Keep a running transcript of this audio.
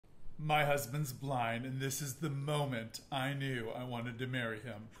My husband's blind, and this is the moment I knew I wanted to marry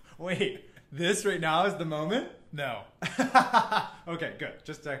him. Wait, this right now is the moment? No. Okay, good.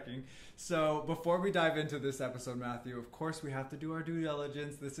 Just checking. So before we dive into this episode, Matthew, of course we have to do our due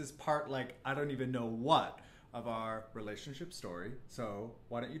diligence. This is part, I don't even know what, of our relationship story. So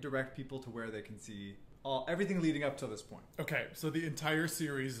why don't you direct people to where they can see everything leading up to this point? Okay, so the entire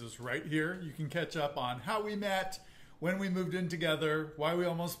series is right here. You can catch up on how we met, when we moved in together, why we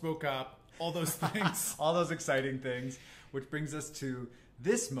almost broke up, all those things. All those exciting things, which brings us to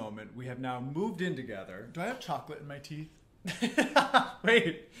this moment. We have now moved in together. Do I have chocolate in my teeth?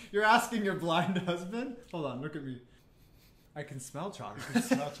 Wait, you're asking your blind husband? Hold on, look at me. I can smell chocolate. I can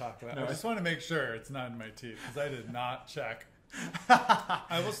smell chocolate. No. I just want to make sure it's not in my teeth because I did not check.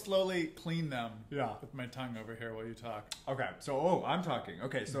 I will slowly clean them with my tongue over here while you talk. Okay, so, I'm talking.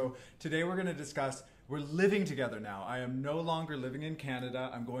 Okay, so today we're going to discuss, we're living together now. I am no longer living in Canada.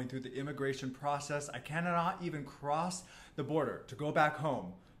 I'm going through the immigration process. I cannot even cross the border to go back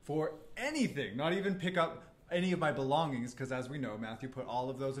home for anything, not even pick up any of my belongings, because as we know, Matthew put all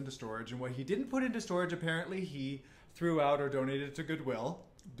of those into storage, and what he didn't put into storage, apparently he threw out or donated to Goodwill.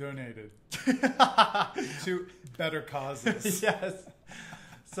 Donated to better causes. Yes.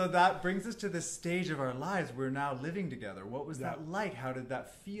 So that brings us to this stage of our lives. We're now living together. What was that like? How did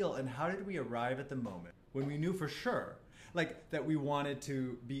that feel? And how did we arrive at the moment when we knew for sure, that we wanted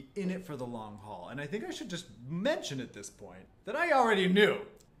to be in it for the long haul? And I think I should just mention at this point that I already knew.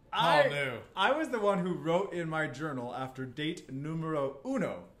 I knew. I was the one who wrote in my journal after date numero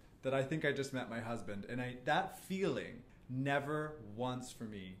uno that I think I just met my husband. And that feeling, never once for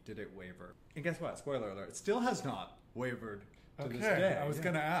me did it waver. And guess what? Spoiler alert. It still has not wavered to this day. I was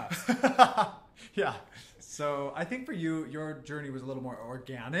going to ask. Yeah. So I think for you, your journey was a little more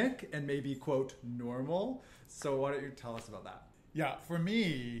organic and maybe, quote, normal. So why don't you tell us about that? Yeah, for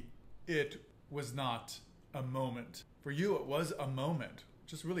me, it was not a moment. For you, it was a moment,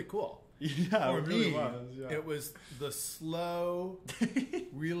 which is really cool. Yeah, for it me, really was. Yeah. It was the slow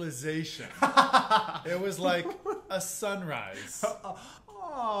realization. It was like a sunrise.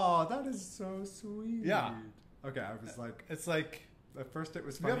 Oh, that is so sweet. Yeah. Okay, I was like, It's like at first it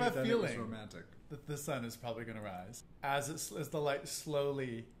was you funny, have a then feeling it was romantic. that the sun is probably going to rise as the light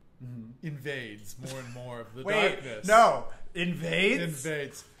slowly invades more and more of the darkness. No,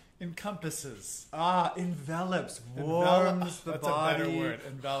 invades? Encompasses. Envelops, warms the That's body, a better word.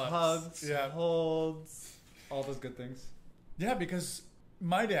 Envelops. hugs, holds, all those good things. Yeah, because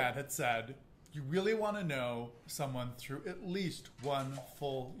my dad had said, you really want to know someone through at least one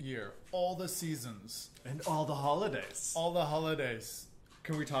full year. All the seasons. And all the holidays. All the holidays.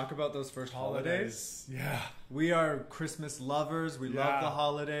 Can we talk about those first holidays? Yeah. We are Christmas lovers. We love the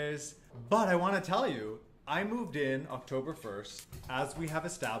holidays. But I want to tell you, I moved in October 1st, as we have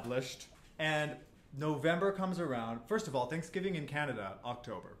established, and November comes around. First of all, Thanksgiving in Canada,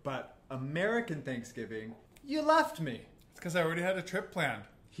 October. But American Thanksgiving, you left me. It's because I already had a trip planned.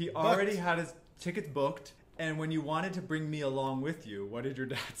 He already had his tickets booked, and when you wanted to bring me along with you, what did your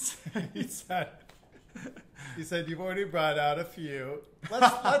dad say? He said, you've already brought out a few.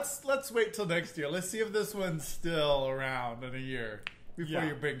 Let's wait till next year. Let's see if this one's still around in a year before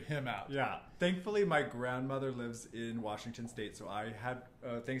you bring him out. Yeah. Thankfully, my grandmother lives in Washington State, so I had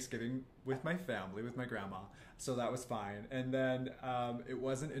Thanksgiving with my family, with my grandma, so that was fine. And then it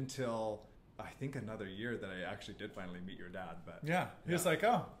wasn't until I think another year that I actually did finally meet your dad. But yeah, he was like,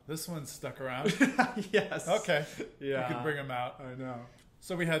 oh, this one's stuck around. Yes. Okay. Yeah. You could bring him out. I know.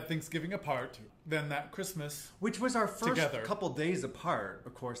 So we had Thanksgiving apart, then that Christmas, which was our first together. Couple days apart,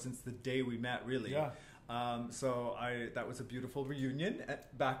 of course, since the day we met, really. Yeah. So that was a beautiful reunion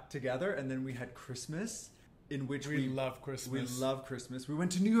back together, and then we had Christmas, in which we love Christmas. We love Christmas. We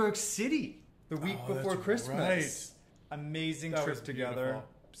went to New York City the week before Christmas. Right. Amazing trip together. Beautiful.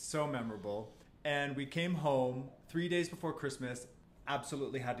 So memorable. And we came home 3 days before Christmas.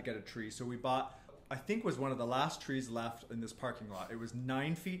 Absolutely had to get a tree. So we bought, I think was one of the last trees left in this parking lot. It was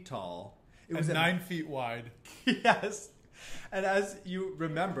 9 feet tall. It was 9 feet wide. Yes. And as you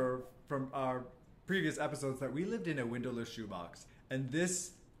remember from our previous episodes, that we lived in a windowless shoebox. And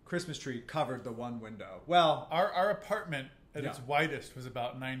this Christmas tree covered the one window. Well, our apartment at its widest was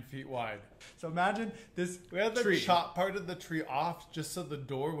about 9 feet wide. So imagine this We had to tree. chop part of the tree off just so the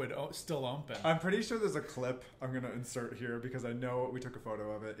door would still open. I'm pretty sure there's a clip I'm going to insert here because I know we took a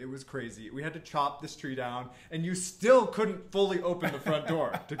photo of it. It was crazy. We had to chop this tree down, and you still couldn't fully open the front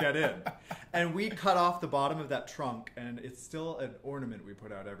door to get in. And we cut off the bottom of that trunk, and it's still an ornament we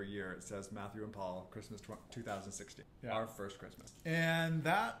put out every year. It says Matthew and Paul, Christmas 2016, our first Christmas. And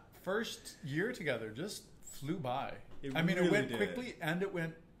that first year together just flew by. It went really did. quickly and it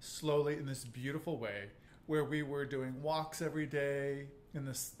went slowly in this beautiful way where we were doing walks every day. In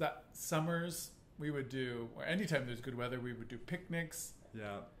that summers, we would do, or anytime there's good weather, we would do picnics.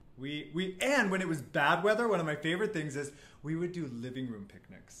 Yeah. And when it was bad weather, one of my favorite things is we would do living room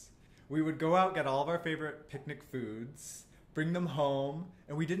picnics. We would go out, get all of our favorite picnic foods, bring them home,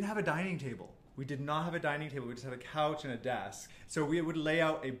 and we didn't have a dining table. We did not have a dining table. We just had a couch and a desk. So we would lay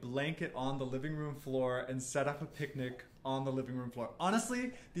out a blanket on the living room floor and set up a picnic on the living room floor.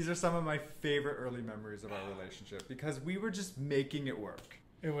 Honestly, these are some of my favorite early memories of our relationship because we were just making it work.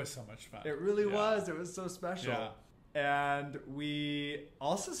 It was so much fun. It really was. It was so special. Yeah. And we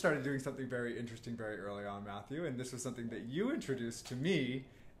also started doing something very interesting very early on, Matthew. And this was something that you introduced to me,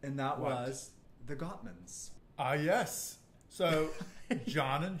 and that was the Gottmans. Yes. So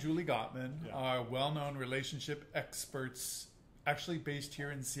John and Julie Gottman are well-known relationship experts, actually based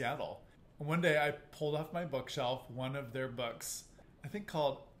here in Seattle. And one day I pulled off my bookshelf one of their books, I think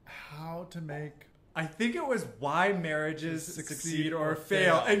called How to Make... I think it was Why Marriages Succeed or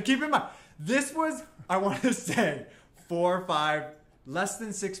Fail. And keep in mind, this was, I want to say, 4 or 5, less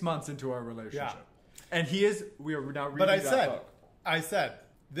than 6 months into our relationship. Yeah. And we are now reading that book. I said,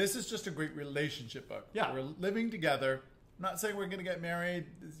 this is just a great relationship book. Yeah. We're living together. I'm not saying we're going to get married,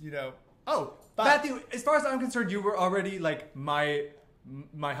 Oh, but Matthew, as far as I'm concerned, you were already like my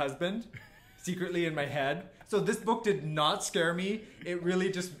husband, secretly in my head. So this book did not scare me. It really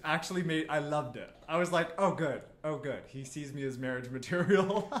just actually I loved it. I was like, oh good. He sees me as marriage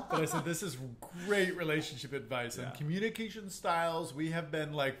material. But I said, this is great relationship advice. And communication styles, we have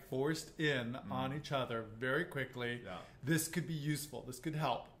been like forced in on each other very quickly. Yeah. This could be useful. This could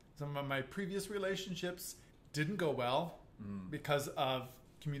help. Some of my previous relationships didn't go well because of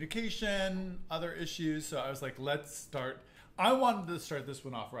communication, other issues. So I was like, I wanted to start this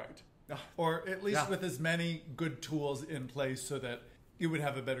one off right. Or at least with as many good tools in place so that it would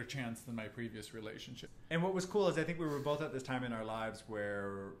have a better chance than my previous relationship. And what was cool is I think we were both at this time in our lives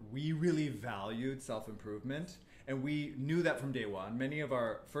where we really valued self-improvement. And we knew that from day one. Many of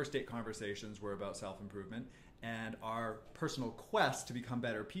our first date conversations were about self-improvement and our personal quest to become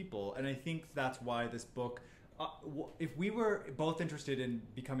better people. And I think that's why this book, if we were both interested in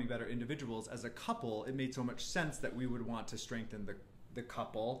becoming better individuals as a couple, it made so much sense that we would want to strengthen the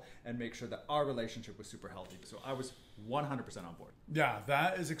couple and make sure that our relationship was super healthy. So I was 100% on board. Yeah,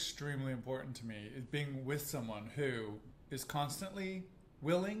 that is extremely important to me, is being with someone who is constantly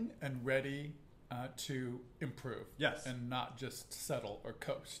willing and ready to improve. Yes. And not just settle or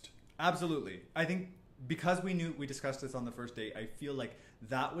coast. Absolutely. I think because we discussed this on the first date, I feel like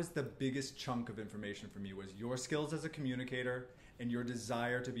that was the biggest chunk of information for me was your skills as a communicator and your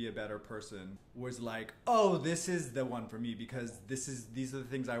desire to be a better person was like, oh, this is the one for me because these are the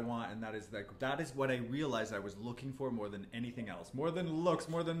things I want, and that is what I realized I was looking for more than anything else, more than looks,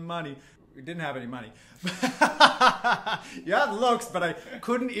 more than money. We didn't have any money. You had looks, but I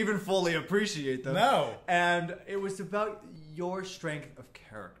couldn't even fully appreciate them. No. And it was about your strength of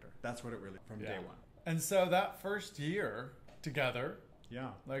character. That's what it really from day one. And so that first year together,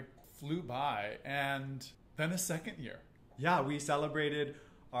 like flew by, and then a second year. Yeah, we celebrated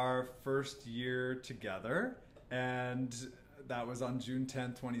our first year together, and that was on June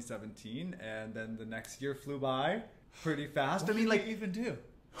 10th, 2017, and then the next year flew by pretty fast. What did we even do?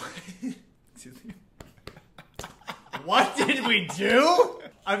 Excuse me. What did we do?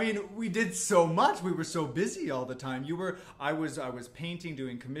 I mean, we did so much. We were so busy all the time. I was painting,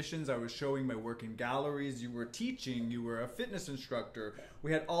 doing commissions. I was showing my work in galleries. You were teaching. You were a fitness instructor.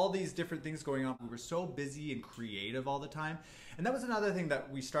 We had all these different things going on. We were so busy and creative all the time. And that was another thing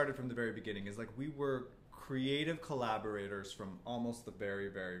that we started from the very beginning is like we were creative collaborators from almost the very,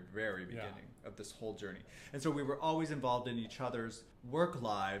 very, very beginning of this whole journey. And so we were always involved in each other's work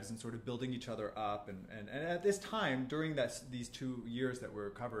lives and sort of building each other up. And at this time, during these 2 years that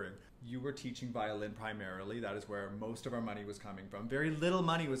we're covering, you were teaching violin primarily. That is where most of our money was coming from. Very little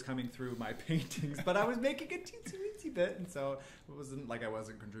money was coming through my paintings, but I was making a teensy bit. And so it wasn't like I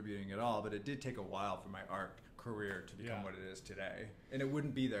wasn't contributing at all, but it did take a while for my art career to become what it is today. And it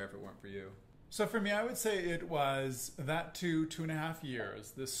wouldn't be there if it weren't for you. So for me, I would say it was that 2.5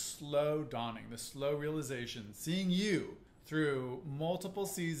 years, this slow dawning, this slow realization, seeing you through multiple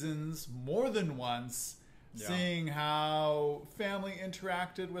seasons, more than once, seeing how family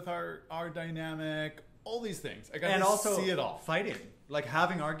interacted with our dynamic, all these things. I got to see it all. Fighting. like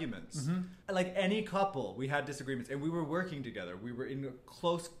having arguments. Like any couple, we had disagreements, and we were working together. We were in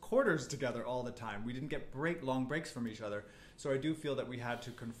close quarters together all the time. We didn't get long breaks from each other. So I do feel that we had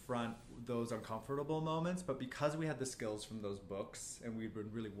to confront those uncomfortable moments, but because we had the skills from those books and we've been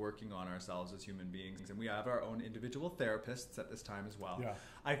really working on ourselves as human beings, and we have our own individual therapists at this time as well, Yeah.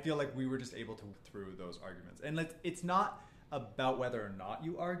 I feel like we were just able to work through those arguments. And it's not about whether or not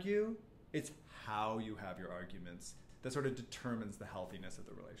you argue, it's how you have your arguments that sort of determines the healthiness of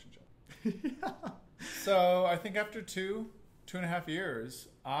the relationship. Yeah. So I think after 2.5 years,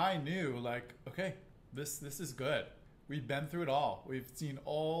 I knew like, okay, this is good. We've been through it all. We've seen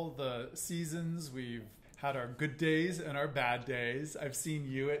all the seasons. We've had our good days and our bad days. I've seen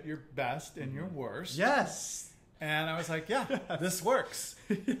you at your best and your worst. Yes. And I was like, yeah, this works.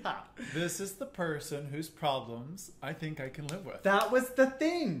 Yeah. This is the person whose problems I think I can live with. That was the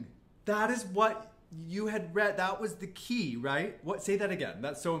thing. That is what you had read. That was the key, right? What? Say that again.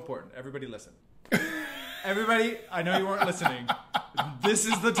 That's so important. Everybody listen. Everybody, I know you weren't listening. This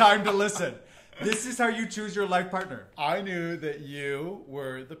is the time to listen. This is how you choose your life partner. I knew that you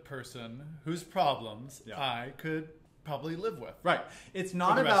were the person whose problems Yeah. I could probably live with. Right. It's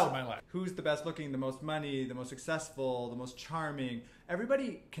not the rest about of my life. who's the best looking, the most money, the most successful, the most charming.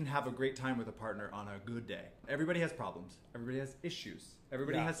 Everybody can have a great time with a partner on a good day. Everybody has problems. Everybody has issues.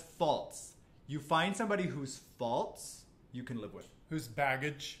 Everybody Yeah. has faults. You find somebody whose faults you can live with. Whose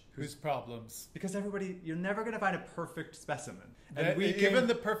baggage, whose problems. Because you're never going to find a perfect specimen. And Even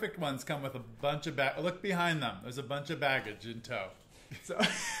the perfect ones come with a bunch of look behind them. There's a bunch of baggage in tow. So,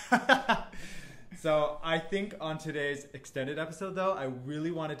 so I think on today's extended episode, though, I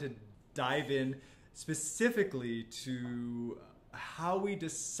really wanted to dive in specifically to how we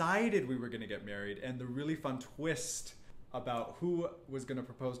decided we were going to get married and the really fun twist about who was going to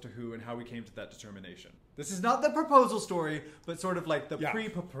propose to who and how we came to that determination. This is not the proposal story, but sort of like the Yeah.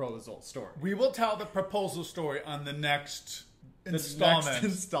 pre-proposal story. We will tell the proposal story on the next The installment next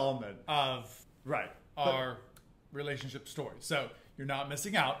installment. of Right. our relationship story. So you're not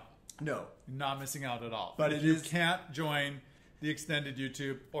missing out. No. You're not missing out at all. But it you is- can't join the extended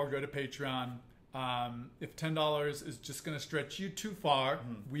YouTube or go to Patreon. If $10 is just going to stretch you too far,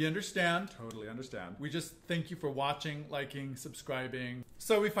 we understand. Totally understand. We just thank you for watching, liking, subscribing.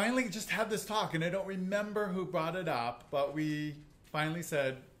 So we finally just had this talk, and I don't remember who brought it up, but we finally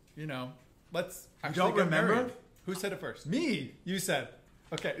said, let's actually don't get remember? married. Who said it first? Me. You said.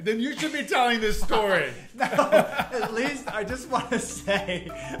 Okay, then you should be telling this story. No, at least I just want to say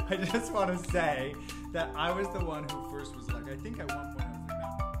that I was the one who first was like, I think at one point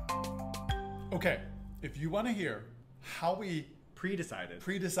I was like, no. Okay, if you want to hear how we Pre-decided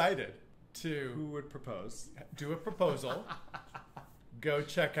pre-decided to who would propose. do a proposal, go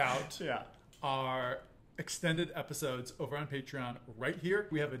check out Yeah. our extended episodes over on Patreon right here.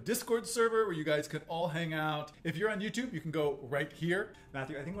 We have a Discord server where you guys can all hang out. If you're on YouTube, you can go right here.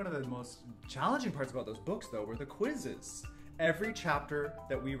 Matthew, I think one of the most challenging parts about those books, though, were the quizzes. Every chapter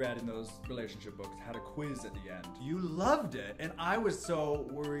that we read in those relationship books had a quiz at the end. You loved it, and I was so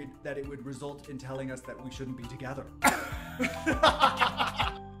worried that it would result in telling us that we shouldn't be together.